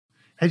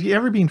Have you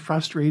ever been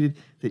frustrated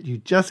that you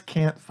just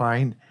can't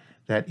find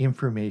that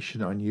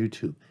information on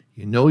YouTube?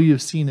 You know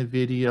you've seen a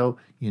video,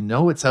 you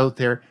know it's out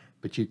there,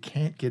 but you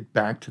can't get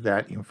back to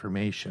that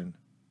information.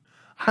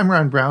 I'm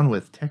Ron Brown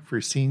with Tech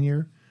for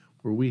Senior,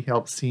 where we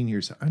help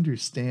seniors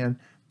understand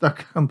the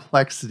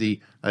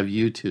complexity of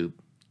YouTube.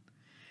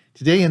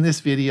 Today in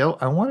this video,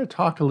 I want to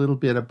talk a little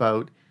bit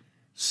about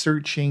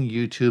searching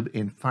YouTube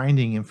and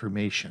finding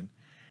information.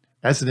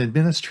 As an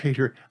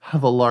administrator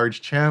of a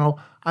large channel,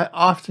 I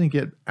often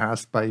get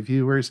asked by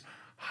viewers,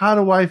 how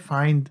do I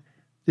find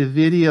the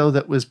video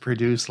that was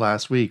produced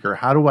last week? Or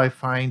how do I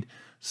find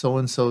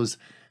so-and-so's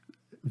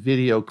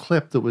video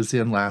clip that was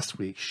in last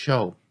week's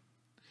show?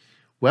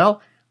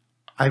 Well,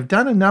 I've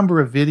done a number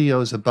of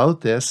videos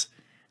about this,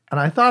 and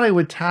I thought I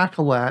would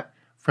tackle that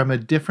from a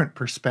different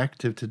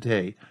perspective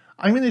today.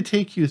 I'm going to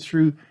take you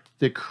through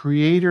the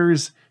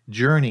creator's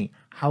journey,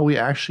 how we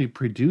actually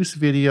produce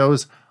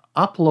videos,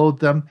 upload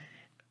them,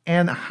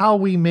 and how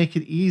we make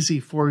it easy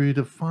for you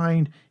to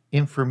find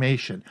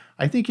information.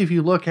 I think if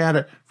you look at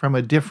it from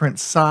a different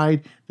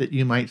side, that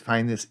you might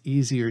find this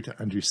easier to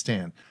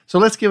understand. So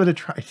let's give it a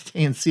try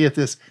today and see if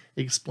this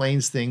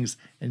explains things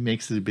and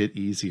makes it a bit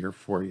easier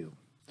for you.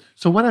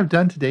 So what I've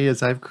done today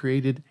is I've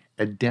created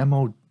a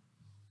demo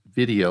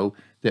video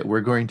that we're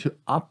going to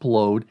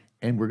upload,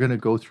 and we're going to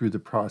go through the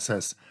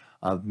process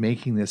of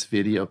making this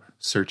video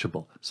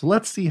searchable. So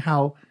let's see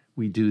how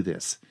we do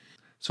this.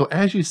 So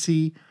as you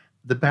see,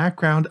 the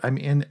background, I'm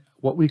in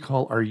what we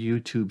call our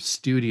YouTube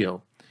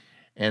studio.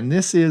 And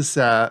this is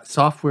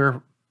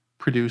software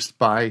produced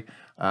by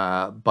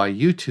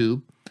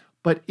YouTube.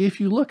 But if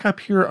you look up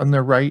here on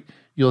the right,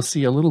 you'll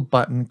see a little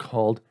button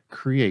called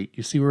Create.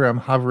 You see where I'm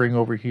hovering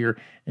over here,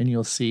 and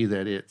you'll see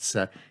that it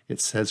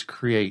says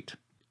Create.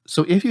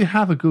 So if you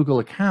have a Google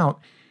account,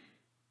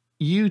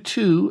 you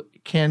too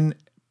can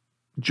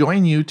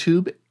join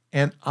YouTube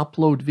and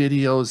upload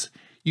videos.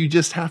 You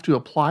just have to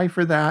apply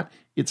for that.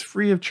 It's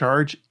free of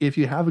charge. If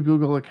you have a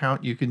Google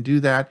account, you can do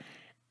that,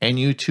 and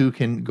you too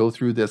can go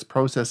through this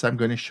process I'm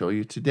going to show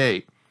you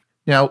today.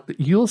 Now,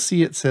 you'll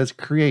see it says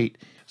Create.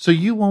 So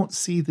you won't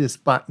see this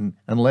button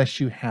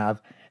unless you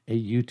have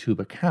a YouTube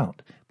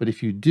account. But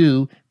if you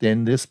do,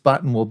 then this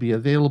button will be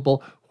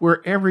available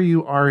wherever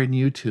you are in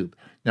YouTube.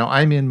 Now,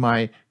 I'm in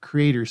my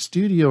Creator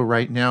Studio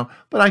right now,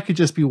 but I could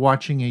just be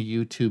watching a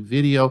YouTube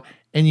video,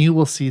 and you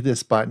will see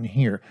this button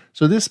here.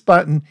 So this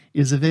button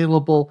is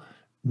available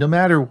no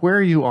matter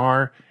where you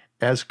are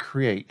as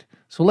Create.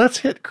 So let's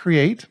hit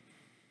Create,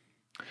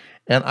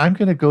 and I'm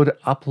going to go to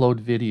Upload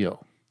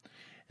Video.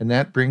 And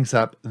that brings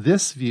up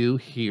this view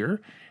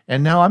here.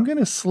 And now I'm going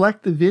to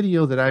select the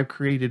video that I've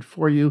created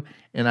for you,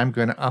 and I'm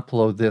going to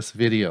upload this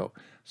video.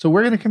 So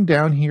we're going to come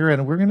down here,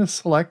 and we're going to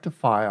select a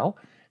file,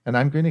 and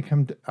I'm going to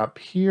come up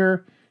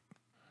here,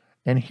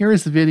 and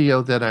here's the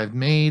video that I've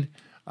made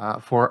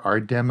for our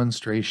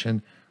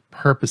demonstration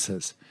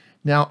purposes.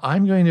 Now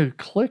I'm going to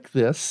click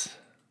this,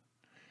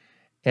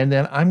 and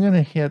then I'm going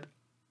to hit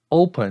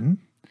Open,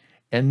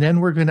 and then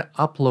we're going to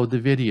upload the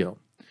video.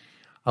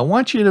 I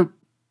want you to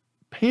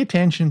pay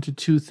attention to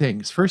two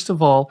things. First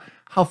of all,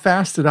 how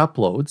fast it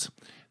uploads.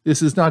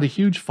 This is not a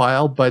huge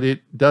file, but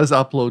it does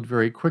upload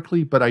very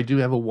quickly, but I do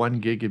have a 1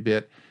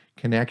 gigabit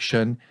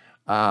connection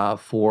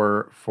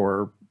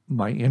for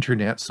my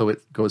internet, so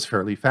it goes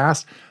fairly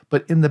fast.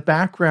 But in the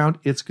background,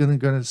 it's going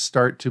to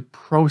start to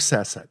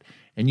process it.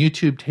 And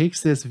YouTube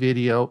takes this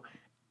video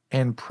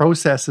and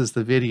processes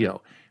the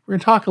video. We're going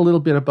to talk a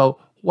little bit about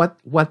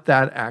what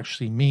that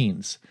actually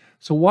means.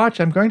 So watch,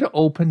 I'm going to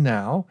open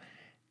now,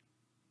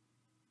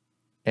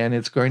 and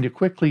it's going to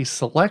quickly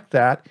select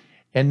that,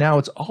 and now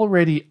it's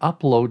already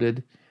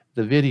uploaded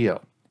the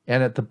video.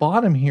 And at the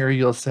bottom here,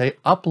 you'll say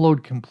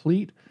upload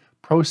complete,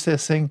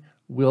 processing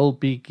will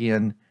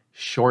begin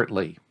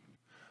shortly.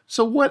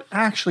 So what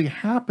actually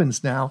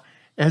happens now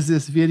as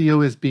this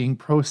video is being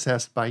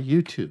processed by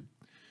YouTube?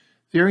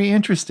 Very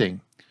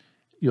interesting.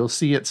 You'll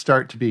see it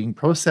start to being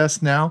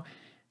processed now.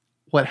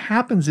 What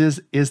happens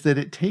is that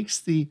it takes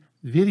the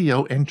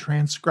video and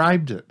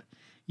transcribed it.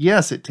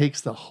 Yes, it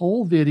takes the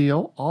whole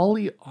video, all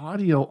the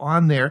audio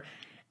on there,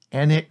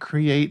 and it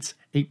creates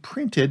a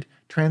printed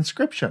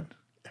transcription.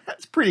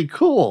 That's pretty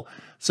cool.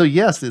 So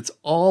yes, it's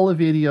all the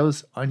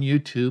videos on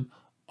YouTube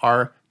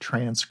are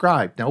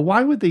transcribed. Now,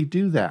 why would they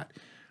do that?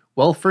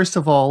 Well, first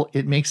of all,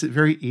 it makes it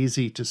very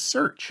easy to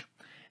search.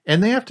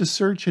 And they have to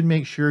search and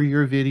make sure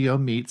your video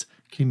meets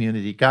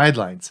community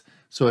guidelines.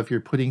 So if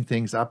you're putting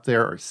things up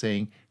there or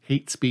saying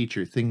hate speech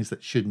or things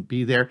that shouldn't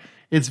be there,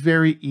 it's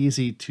very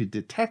easy to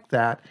detect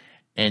that,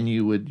 and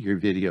your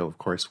video, of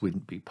course,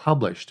 wouldn't be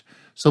published.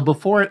 So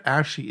before it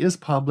actually is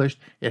published,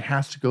 it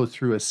has to go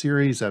through a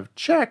series of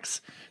checks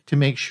to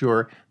make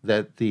sure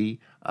that you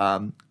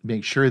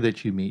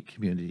meet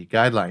community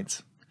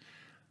guidelines.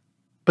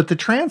 But the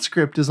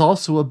transcript is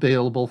also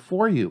available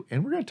for you,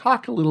 and we're going to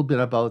talk a little bit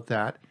about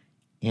that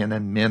in a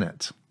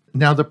minute.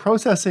 Now, the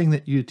processing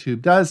that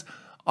YouTube does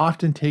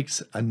often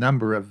takes a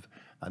number of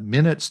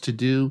minutes to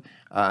do.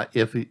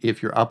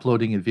 If you're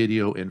uploading a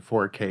video in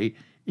 4K,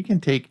 it can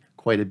take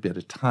quite a bit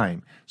of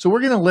time. So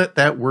we're going to let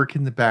that work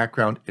in the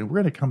background and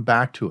we're going to come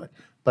back to it.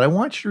 But I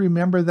want you to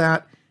remember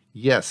that,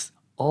 yes,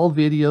 all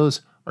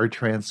videos are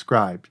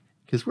transcribed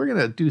because we're going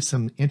to do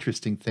some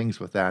interesting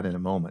things with that in a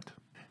moment.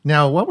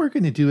 Now, what we're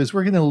going to do is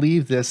we're going to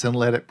leave this and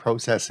let it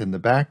process in the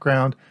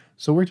background.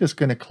 So we're just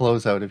going to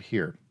close out of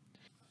here.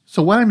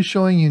 So what I'm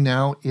showing you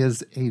now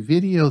is a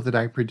video that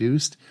I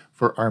produced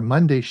for our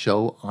Monday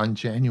show on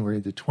January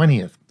the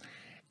 20th.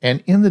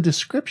 And in the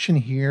description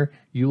here,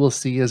 you will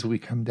see as we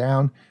come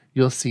down,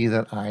 you'll see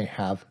that I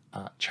have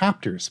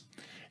chapters.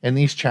 And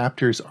these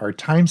chapters are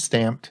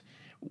time-stamped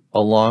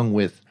along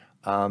with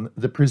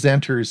the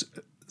presenters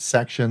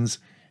sections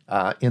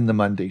in the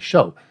Monday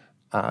show.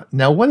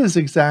 Now, what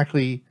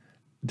exactly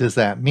does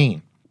that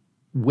mean?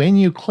 When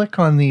you click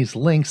on these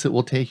links, it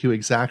will take you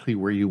exactly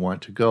where you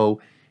want to go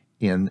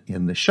in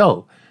the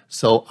show.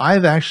 So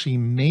I've actually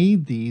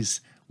made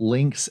these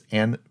links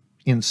and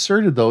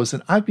inserted those,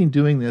 and I've been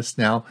doing this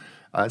now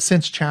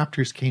since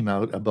chapters came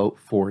out about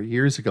 4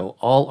 years ago.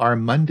 All our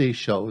Monday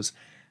shows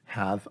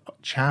have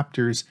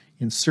chapters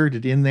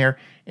inserted in there,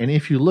 and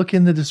if you look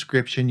in the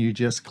description, you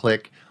just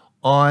click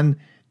on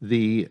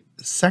the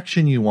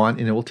section you want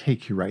and it will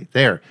take you right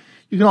there.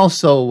 You can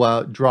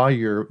also draw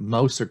your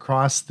mouse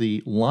across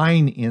the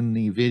line in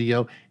the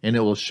video and it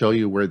will show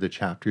you where the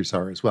chapters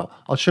are as well.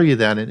 I'll show you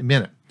that in a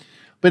minute.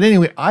 But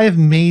anyway, I have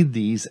made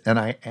these and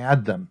I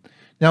add them.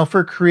 Now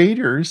for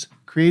creators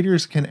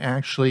can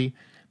actually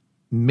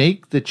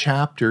make the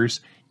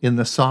chapters in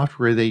the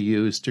software they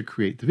use to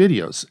create the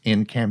videos.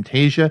 In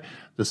Camtasia,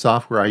 the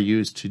software I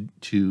use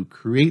to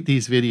create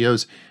these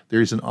videos,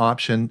 there's an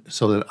option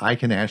so that I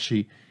can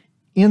actually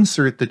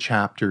insert the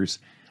chapters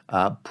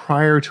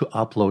prior to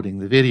uploading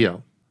the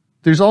video.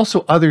 There's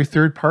also other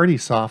third-party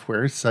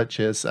softwares such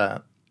as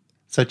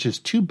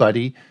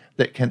TubeBuddy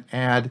that can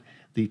add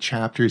the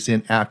chapters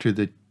in after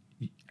the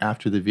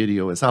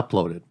video is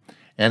uploaded.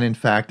 And in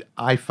fact,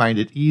 I find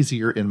it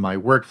easier in my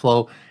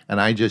workflow, and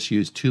I just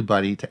use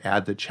TubeBuddy to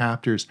add the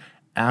chapters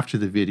after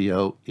the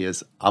video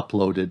is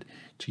uploaded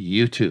to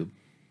YouTube.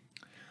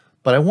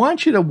 But I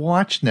want you to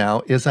watch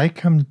now as I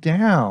come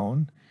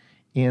down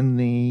in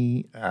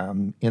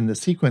the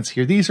sequence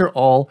here. These are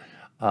all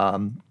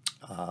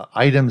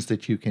items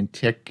that you can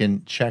tick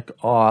and check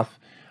off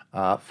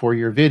for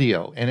your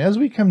video. And as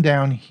we come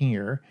down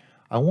here,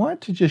 I want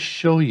to just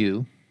show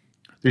you,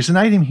 there's an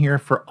item here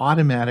for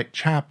automatic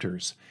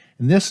chapters.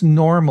 And this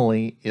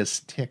normally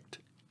is ticked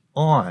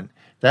on.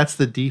 That's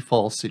the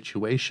default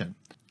situation.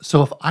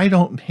 So if I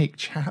don't make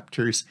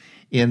chapters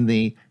in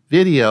the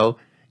video,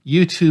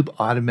 YouTube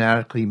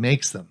automatically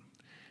makes them.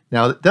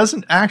 Now, it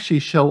doesn't actually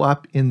show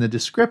up in the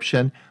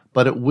description,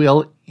 but it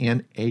will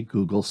in a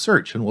Google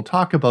search, and we'll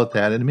talk about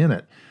that in a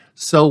minute.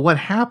 So what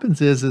happens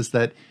is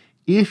that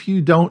if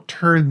you don't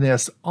turn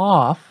this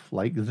off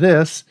like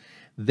this,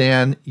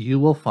 then you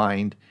will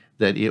find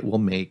that it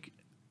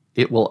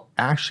will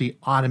actually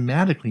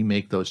automatically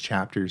make those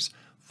chapters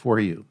for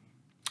you.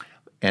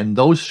 And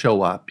those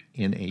show up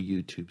in a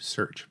YouTube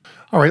search.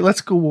 All right, let's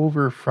go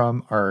over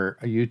from our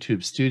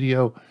YouTube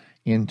studio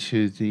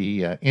into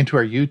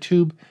our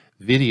YouTube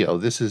video.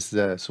 This is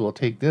so we'll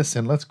take this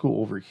and let's go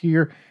over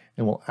here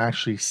and we'll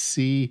actually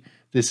see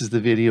this is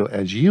the video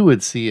as you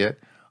would see it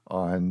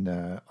on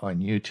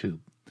YouTube.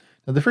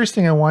 Now the first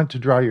thing I want to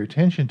draw your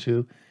attention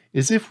to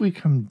is if we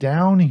come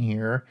down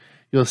here,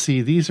 you'll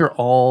see these are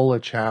all the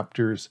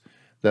chapters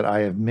that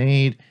I have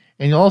made.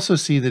 And you'll also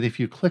see that if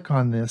you click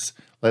on this,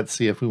 let's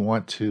see if we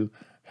want to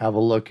have a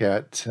look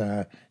at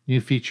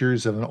new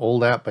features of an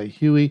old app by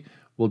Huey,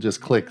 we'll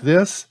just click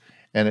this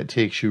and it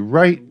takes you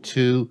right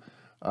to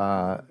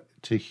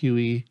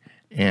Huey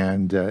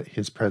and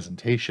his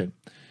presentation.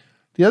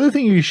 The other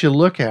thing you should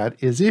look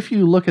at is if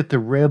you look at the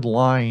red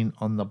line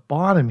on the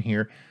bottom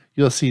here,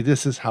 you'll see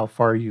this is how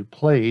far you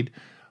played.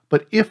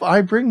 But if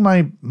I bring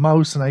my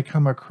mouse and I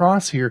come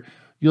across here,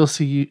 you'll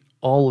see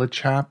all the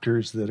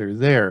chapters that are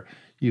there.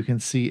 You can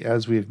see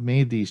as we've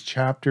made these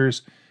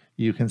chapters,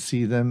 you can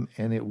see them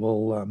and it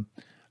will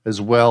as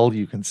well,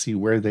 you can see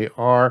where they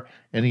are.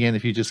 And again,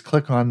 if you just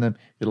click on them,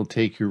 it'll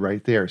take you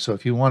right there. So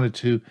if you wanted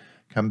to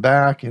come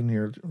back and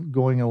you're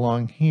going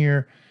along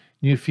here,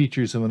 new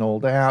features of an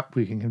old app,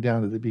 we can come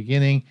down to the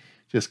beginning,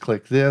 just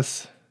click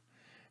this,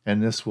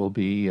 and this will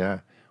be,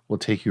 will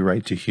take you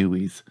right to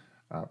Huey's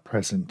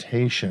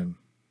presentation.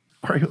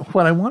 All right,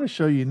 what I want to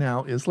show you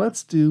now is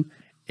let's do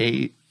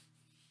a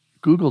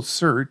Google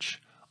search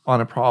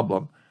on a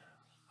problem.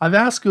 I've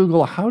asked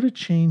Google how to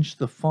change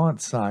the font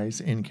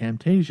size in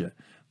Camtasia.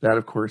 That,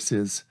 of course,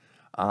 is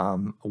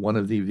one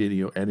of the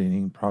video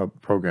editing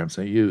programs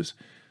I use.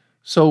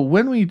 So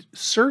when we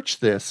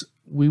search this,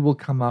 we will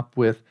come up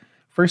with,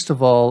 first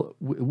of all,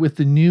 with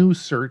the new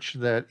search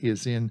that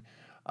is in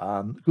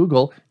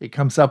Google, it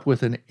comes up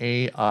with an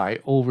AI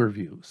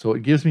overview. So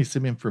it gives me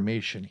some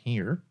information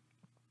here.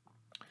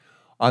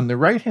 On the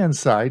right-hand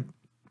side,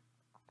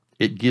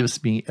 it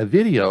gives me a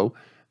video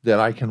that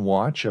I can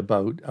watch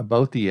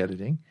about the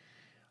editing.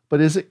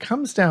 But as it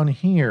comes down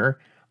here,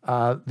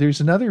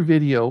 there's another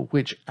video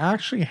which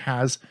actually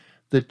has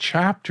the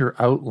chapter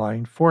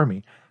outlined for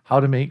me. how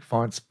to make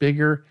fonts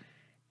bigger.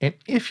 And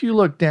if you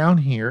look down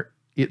here,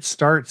 it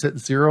starts at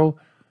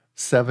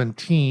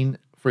 0.17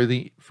 for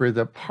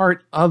the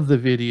part of the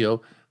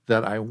video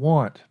that I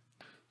want.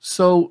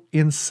 So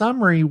in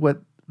summary,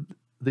 what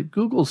the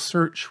Google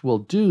search will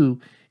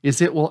do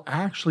is it will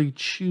actually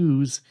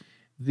choose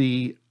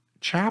the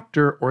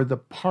chapter or the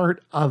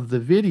part of the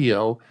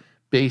video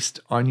based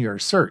on your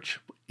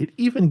search. It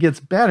even gets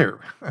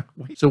better.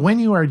 So when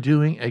you are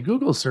doing a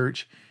Google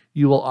search,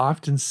 you will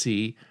often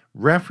see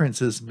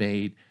references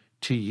made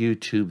to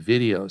YouTube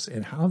videos.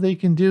 And how they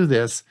can do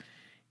this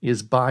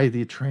is by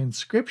the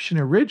transcription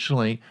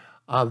originally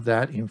of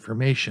that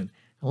information.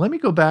 Now, let me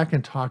go back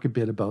and talk a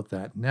bit about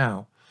that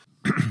now.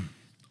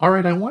 All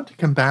right, I want to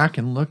come back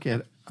and look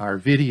at our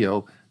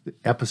video,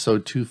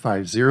 episode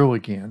 250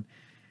 again.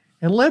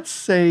 And let's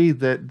say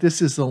that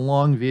this is a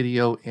long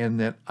video and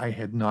that I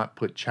had not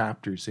put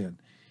chapters in.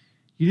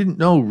 You didn't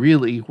know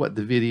really what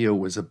the video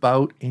was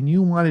about, and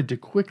you wanted to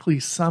quickly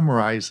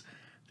summarize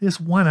this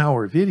 1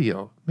 hour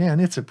video. Man,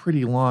 it's a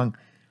pretty long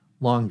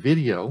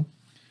video.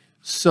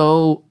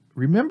 So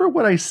remember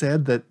what I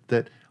said,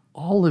 that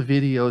all the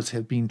videos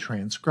have been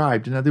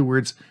transcribed. In other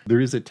words,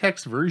 there is a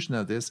text version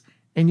of this,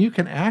 and you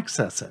can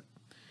access it.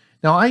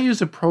 Now, I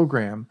use a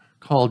program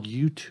called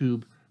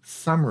YouTube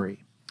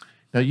Summary.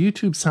 Now,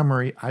 YouTube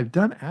Summary, I've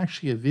done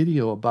actually a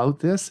video about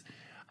this.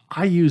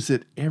 I use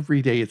it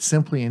every day. It's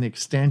simply an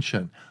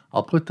extension.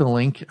 I'll put the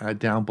link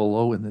down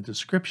below in the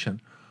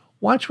description.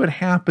 Watch what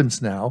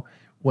happens now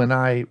when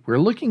we're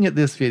looking at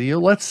this video.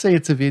 Let's say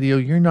it's a video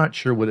you're not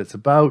sure what it's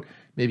about.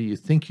 Maybe you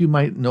think you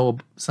might know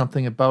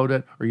something about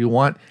it,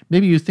 or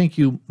maybe you think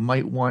you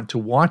might want to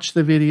watch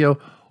the video,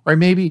 or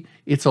maybe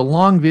it's a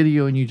long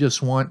video and you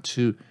just want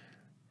to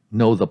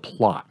know the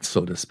plot,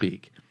 so to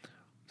speak.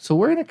 So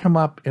we're going to come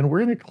up and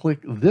we're going to click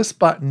this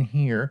button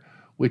here,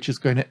 which is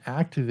going to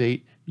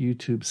activate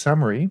YouTube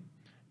Summary,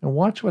 and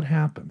watch what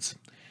happens.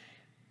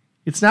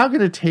 It's now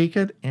going to take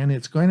it and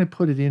it's going to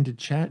put it into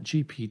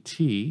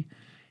ChatGPT.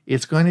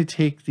 It's going to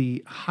take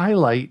the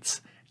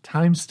highlights,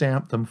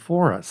 timestamp them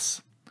for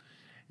us,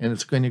 and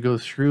it's going to go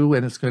through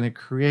and it's going to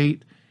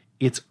create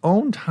its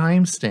own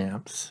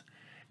timestamps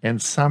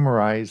and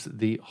summarize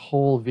the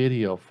whole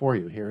video for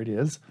you. Here it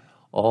is,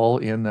 all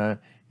in,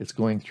 it's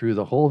going through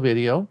the whole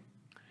video,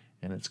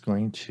 and it's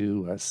going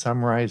to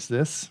summarize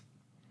this,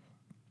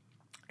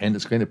 and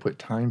it's going to put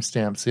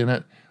timestamps in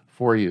it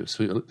for you.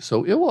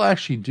 So it will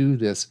actually do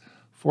this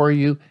for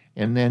you,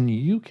 and then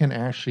you can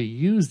actually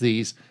use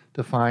these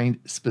to find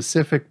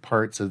specific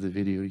parts of the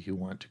video you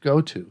want to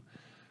go to.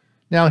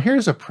 Now,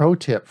 here's a pro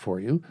tip for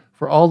you.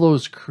 For all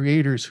those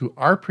creators who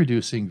are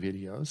producing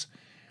videos,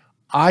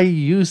 I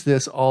use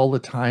this all the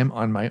time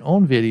on my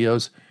own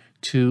videos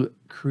to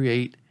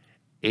create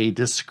a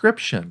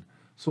description.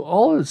 So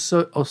all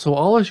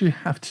you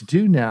have to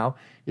do now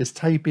is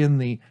type in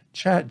the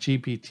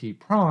ChatGPT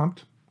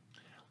prompt.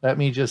 Let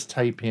me just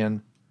type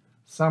in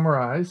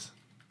summarize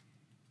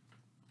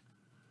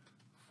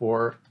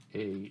for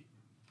a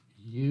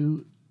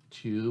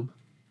YouTube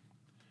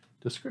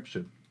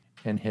description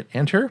and hit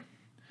enter.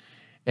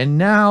 And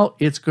now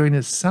it's going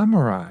to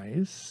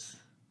summarize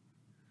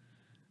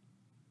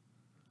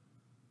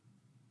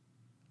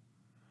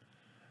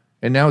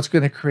and now it's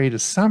going to create a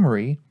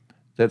summary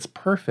that's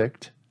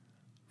perfect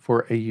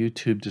for a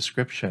YouTube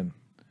description.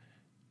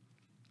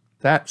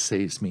 That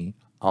saves me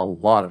a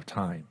lot of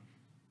time.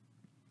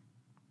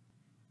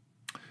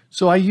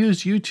 So I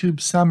use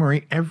YouTube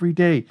Summary every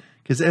day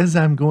because as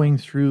I'm going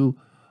through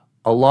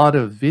a lot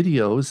of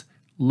videos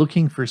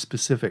looking for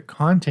specific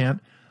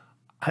content,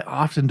 I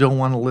often don't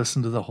want to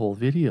listen to the whole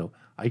video.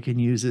 I can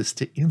use this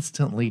to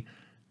instantly,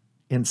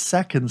 in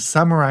seconds,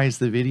 summarize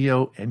the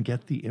video and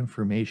get the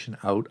information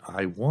out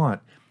I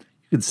want.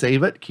 You can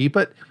save it, keep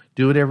it,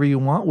 do whatever you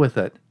want with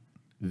it.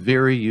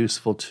 Very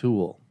useful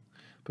tool.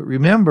 But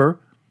remember,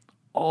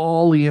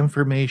 all the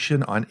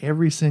information on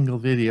every single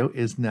video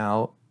is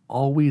now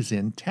always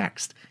in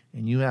text,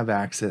 and you have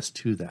access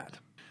to that.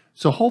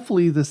 So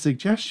hopefully the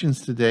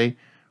suggestions today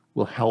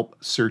will help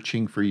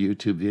searching for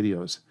YouTube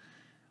videos.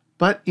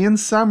 But in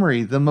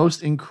summary, the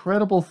most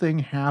incredible thing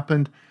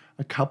happened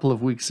a couple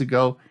of weeks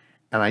ago,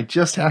 and I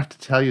just have to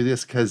tell you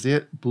this because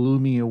it blew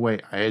me away.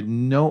 I had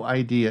no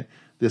idea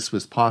this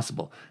was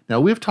possible. Now,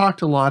 we've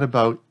talked a lot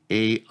about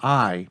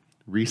AI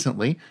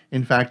recently.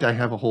 In fact, I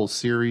have a whole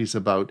series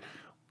about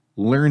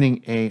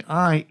learning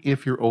AI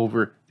if you're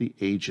over the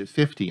age of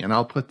 50, and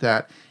I'll put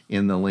that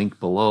in the link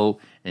below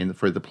and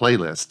for the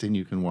playlist, and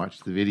you can watch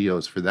the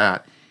videos for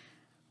that.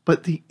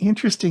 But the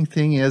interesting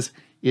thing is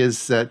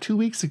 2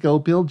 weeks ago,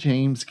 Bill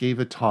James gave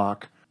a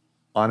talk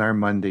on our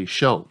Monday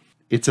show.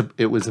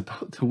 It was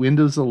about the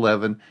Windows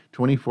 11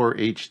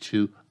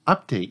 24H2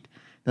 update.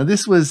 Now,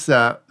 this was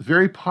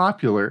very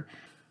popular.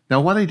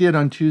 Now, what I did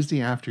on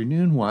Tuesday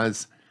afternoon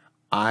was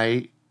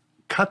I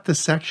cut the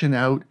section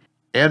out,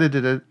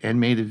 edited it, and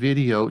made a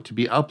video to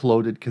be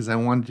uploaded because I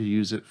wanted to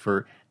use it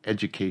for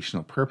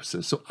educational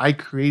purposes. So I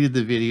created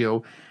the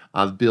video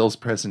of Bill's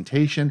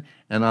presentation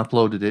and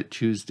uploaded it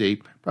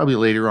Tuesday, probably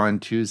later on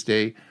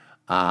Tuesday,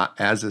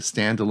 as a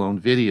standalone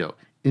video.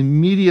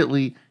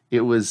 Immediately,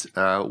 it was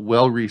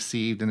well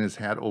received and has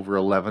had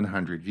over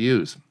 1,100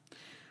 views.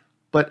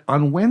 But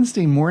on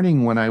Wednesday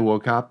morning when I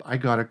woke up, I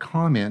got a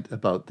comment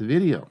about the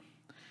video.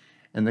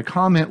 And the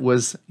comment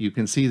was, you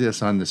can see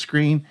this on the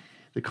screen,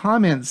 the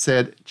comment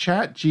said,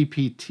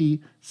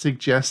 ChatGPT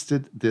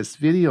suggested this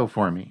video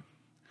for me.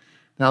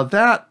 Now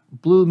that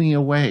blew me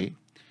away,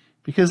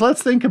 because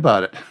let's think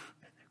about it.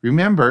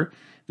 Remember,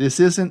 this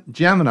isn't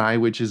Gemini,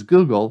 which is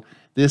Google,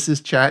 this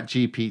is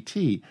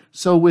ChatGPT.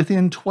 So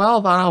within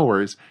 12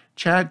 hours,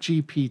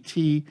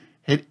 ChatGPT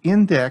had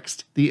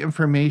indexed the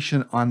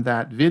information on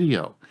that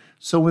video.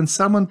 So when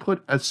someone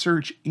put a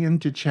search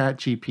into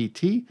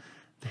ChatGPT,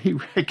 they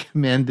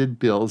recommended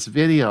Bill's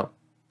video.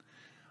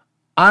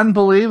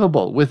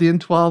 Unbelievable, within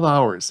 12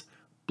 hours.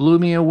 Blew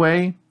me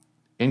away,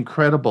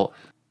 incredible.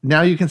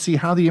 Now you can see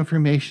how the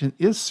information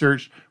is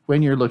searched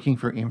when you're looking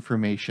for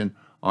information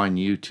on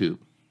YouTube.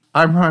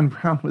 I'm Ron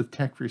Brown with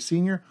Tech for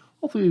Senior.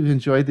 Hopefully you've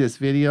enjoyed this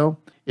video.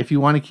 If you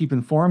want to keep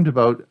informed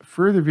about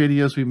further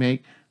videos we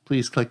make,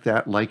 please click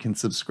that like and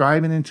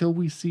subscribe. And until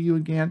we see you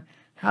again,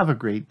 have a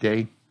great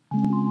day.